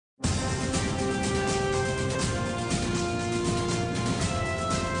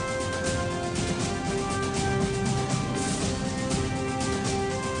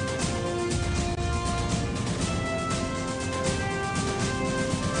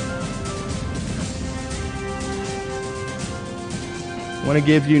I want to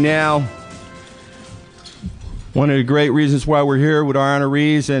give you now one of the great reasons why we're here with our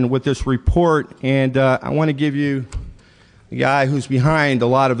honorees and with this report. And I want to give you the guy who's behind a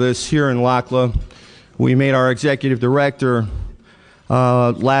lot of this here in LACLA. We made our executive director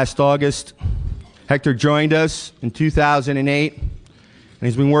last August. Hector joined us in 2008, and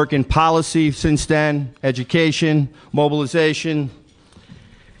he's been working policy since then, education, mobilization,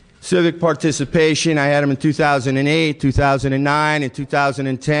 civic participation. I had him in 2008, 2009, and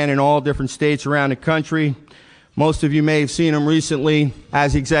 2010 in all different states around the country. Most of you may have seen him recently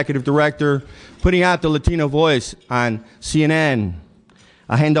as executive director, putting out the Latino Voice on CNN,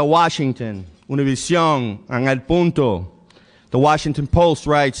 Agenda Washington, Univision, en El Punto. The Washington Post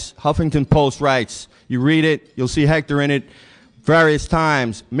writes, Huffington Post writes. You read it, you'll see Hector in it various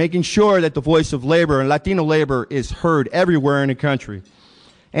times, making sure that the voice of labor and Latino labor is heard everywhere in the country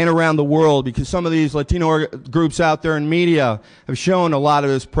and around the world, because some of these Latino groups out there in media have shown a lot of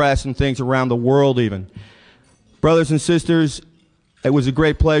this press and things around the world even. Brothers and sisters, it was a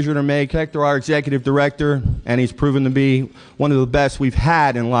great pleasure to make Hector our executive director, and he's proven to be one of the best we've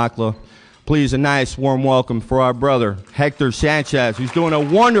had in LACLA. Please, a nice warm welcome for our brother, Hector Sanchez, who's doing a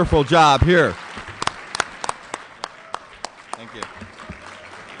wonderful job here. Thank you.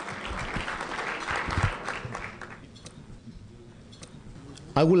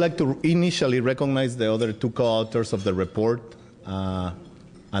 I would like to initially recognize the other two co-authors of the report,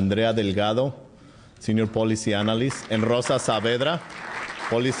 Andrea Delgado, Senior Policy Analyst, and Rosa Saavedra,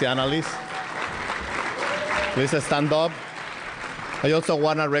 Policy Analyst. Please stand up. I also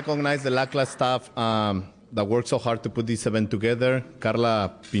want to recognize the LACLA staff that worked so hard to put this event together.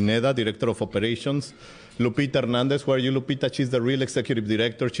 Carla Pineda, Director of Operations. Lupita Hernandez, where are you, Lupita? She's the real Executive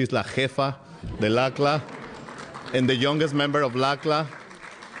Director. She's la jefa de LACLA and the youngest member of LACLA.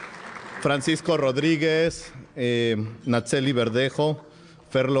 Francisco Rodriguez, Natseli Verdejo,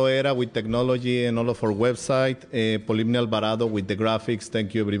 Fer Loera with technology and all of our website, Polimni Alvarado with the graphics.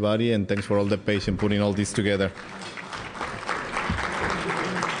 Thank you, everybody, and thanks for all the patience putting all this together.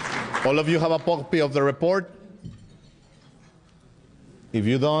 All of you have a copy of the report? If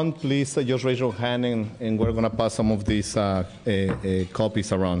you don't, please just raise your hand, and we're going to pass some of these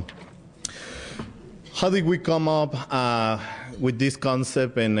copies around. How did we come up with this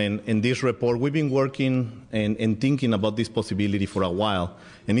concept and this report? We've been working and thinking about this possibility for a while,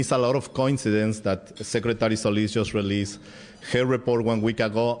 and it's a lot of coincidence that Secretary Solis just released her report 1 week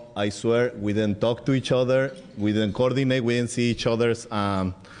ago. I swear we didn't talk to each other, we didn't coordinate, we didn't see each other's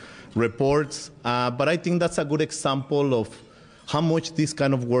reports, but I think that's a good example of how much this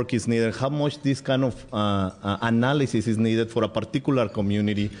kind of work is needed, how much this kind of analysis is needed for a particular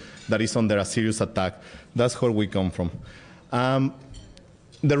community that is under a serious attack. That's where we come from.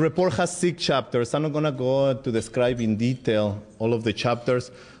 The report has 6 chapters. I'm not going to go to describe in detail all of the chapters.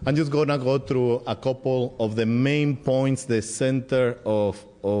 I'm just going to go through a couple of the main points, the center of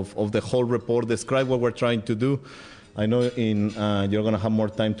the whole report, describe what we're trying to do. I know you're going to have more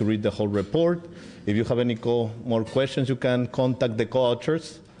time to read the whole report. If you have any more questions, you can contact the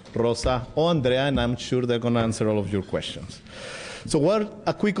co-authors, Rosa or Andrea, and I'm sure they're going to answer all of your questions. So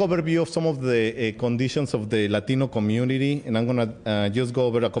a quick overview of some of the conditions of the Latino community, and I'm going to just go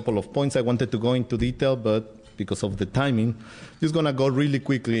over a couple of points. I wanted to go into detail, but because of the timing, just going to go really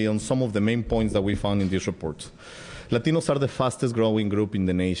quickly on some of the main points that we found in these reports. Latinos are the fastest growing group in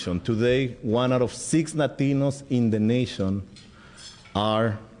the nation. Today, 1 out of 6 Latinos in the nation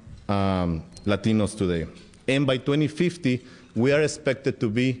are Latinos today. And by 2050, we are expected to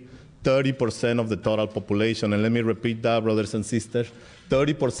be 30% of the total population. And let me repeat that, brothers and sisters.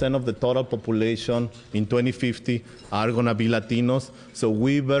 30% of the total population in 2050 are going to be Latinos. So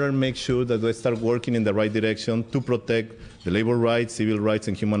we better make sure that we start working in the right direction to protect the labor rights, civil rights,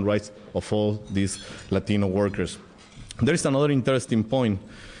 and human rights of all these Latino workers. There is another interesting point.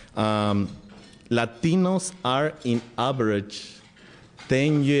 Latinos are, in average,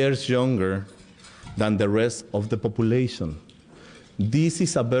 10 years younger than the rest of the population. This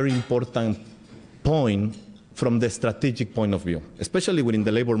is a very important point from the strategic point of view, especially within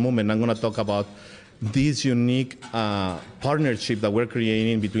the labor movement. I'm going to talk about this unique partnership that we're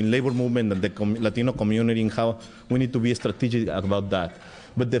creating between labor movement and the Latino community and how we need to be strategic about that.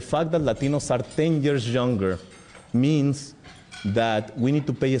 But the fact that Latinos are 10 years younger means that we need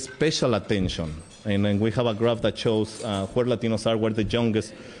to pay special attention. And we have a graph that shows where Latinos are, we're the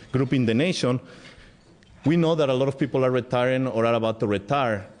youngest group in the nation. We know that a lot of people are retiring or are about to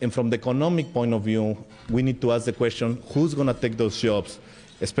retire. And from the economic point of view, we need to ask the question, who's going to take those jobs,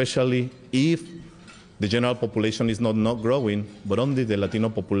 especially if the general population is not growing, but only the Latino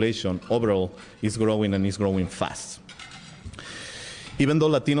population overall is growing and is growing fast. Even though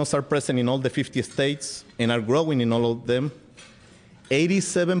Latinos are present in all the 50 states and are growing in all of them,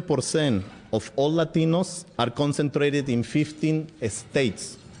 87% of all Latinos are concentrated in 15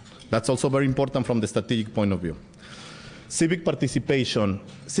 states. That's also very important from the strategic point of view. Civic participation.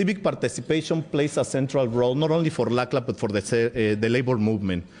 Civic participation plays a central role not only for LACLA but for the labor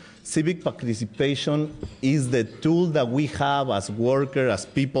movement. Civic participation is the tool that we have as workers, as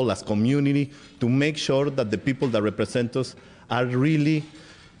people, as community to make sure that the people that represent us are really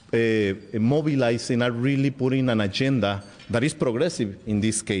mobilizing, are really putting an agenda that is progressive in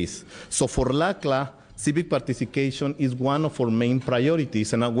this case. So for LACLA, civic participation is one of our main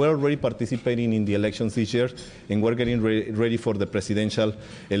priorities, and we're already participating in the elections this year, and we're getting ready for the presidential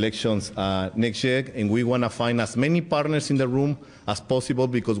elections next year, and we want to find as many partners in the room as possible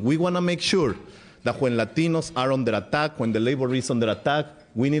because we want to make sure that when Latinos are under attack, when the labor is under attack,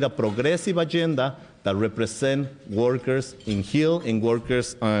 we need a progressive agenda that represents workers in Hill and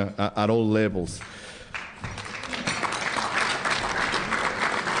workers at all levels.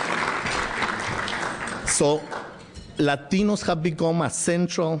 So Latinos have become a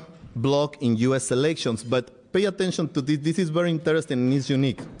central block in U.S. elections, but pay attention to this. This is very interesting and it's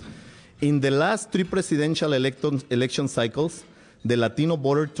unique. In the last 3 presidential election cycles, the Latino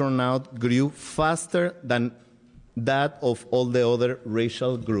voter turnout grew faster than that of all the other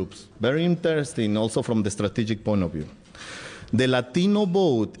racial groups. Very interesting also from the strategic point of view. The Latino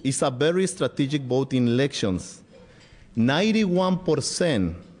vote is a very strategic vote in elections.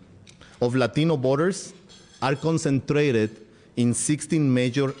 91% of Latino voters are concentrated in 16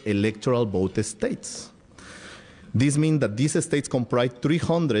 major electoral vote states. This means that these states comprise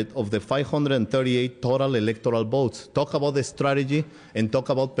 300 of the 538 total electoral votes. Talk about the strategy and talk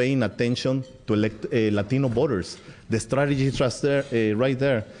about paying attention to Latino voters. The strategy is just there, right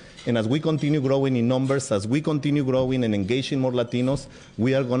there. And as we continue growing in numbers, as we continue growing and engaging more Latinos,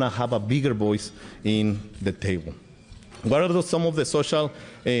 we are going to have a bigger voice in the table. What are some of the social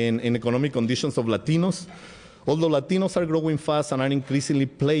and economic conditions of Latinos? Although Latinos are growing fast and are increasingly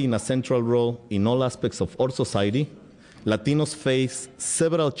playing a central role in all aspects of our society, Latinos face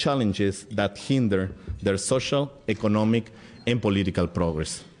several challenges that hinder their social, economic, and political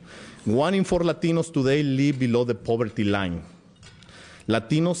progress. 1 in 4 Latinos today live below the poverty line.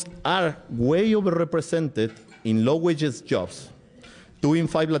 Latinos are way overrepresented in low-wages jobs. 2 in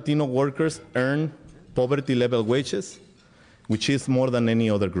 5 Latino workers earn poverty-level wages, which is more than any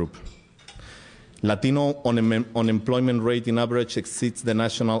other group. Latino unemployment rate in average exceeds the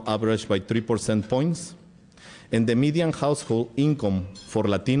national average by 3 percentage points, and the median household income for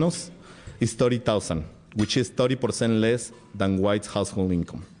Latinos is $30,000, which is 30% less than white household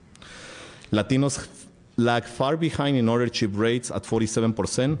income. Latinos lag far behind in ownership rates at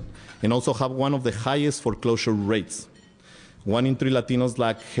 47% and also have one of the highest foreclosure rates. 1 in 3 Latinos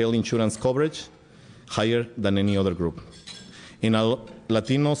lack health insurance coverage, higher than any other group. And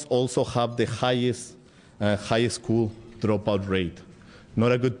Latinos also have the highest high school dropout rate.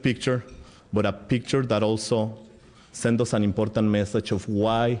 Not a good picture, but a picture that also sends us an important message of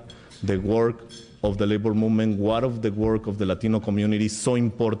why the work of the labor movement, what of the work of the Latino community is so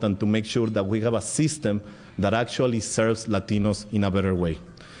important to make sure that we have a system that actually serves Latinos in a better way.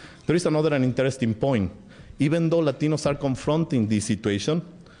 There is another interesting point. Even though Latinos are confronting this situation,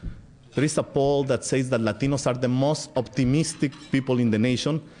 there is a poll that says that Latinos are the most optimistic people in the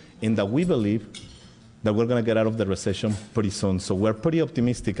nation and that we believe that we're going to get out of the recession pretty soon. So we're pretty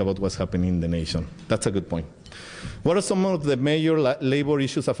optimistic about what's happening in the nation. That's a good point. What are some of the major labor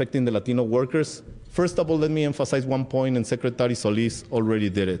issues affecting the Latino workers? First of all, let me emphasize one point, and Secretary Solis already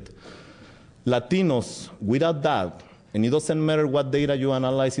did it. Latinos, without doubt, and it doesn't matter what data you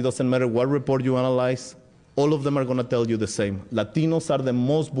analyze, it doesn't matter what report you analyze, all of them are going to tell you the same. Latinos are the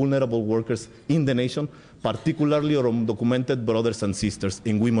most vulnerable workers in the nation, particularly our undocumented brothers and sisters,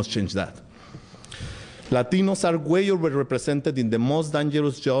 and we must change that. Latinos are way overrepresented in the most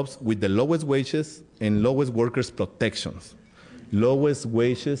dangerous jobs with the lowest wages and lowest workers' protections. Lowest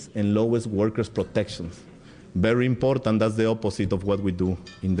wages and lowest workers' protections. Very important. That's the opposite of what we do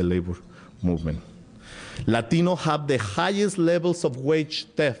in the labor movement. Latinos have the highest levels of wage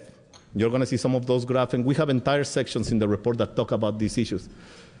theft. You're going to see some of those graphs, and we have entire sections in the report that talk about these issues.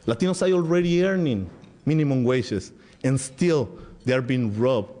 Latinos are already earning minimum wages, and still they are being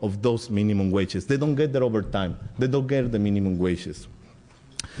robbed of those minimum wages. They don't get their overtime. They don't get the minimum wages.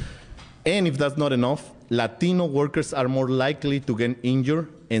 And if that's not enough, Latino workers are more likely to get injured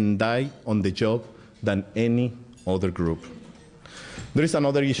and die on the job than any other group. There is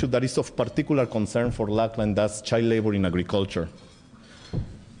another issue that is of particular concern for LACLA, and that's child labor in agriculture.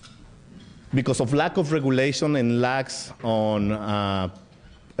 because of lack of regulation and lacks on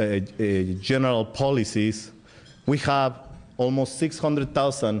general policies, we have almost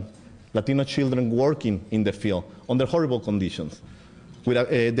 600,000 Latino children working in the field under horrible conditions.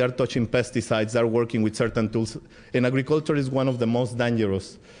 They are touching pesticides, they are working with certain tools, and agriculture is one of the most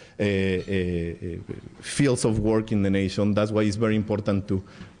dangerous fields of work in the nation. That's why it's very important to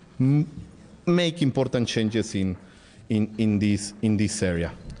make important changes in this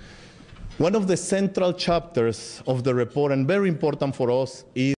area. One of the central chapters of the report, and very important for us, is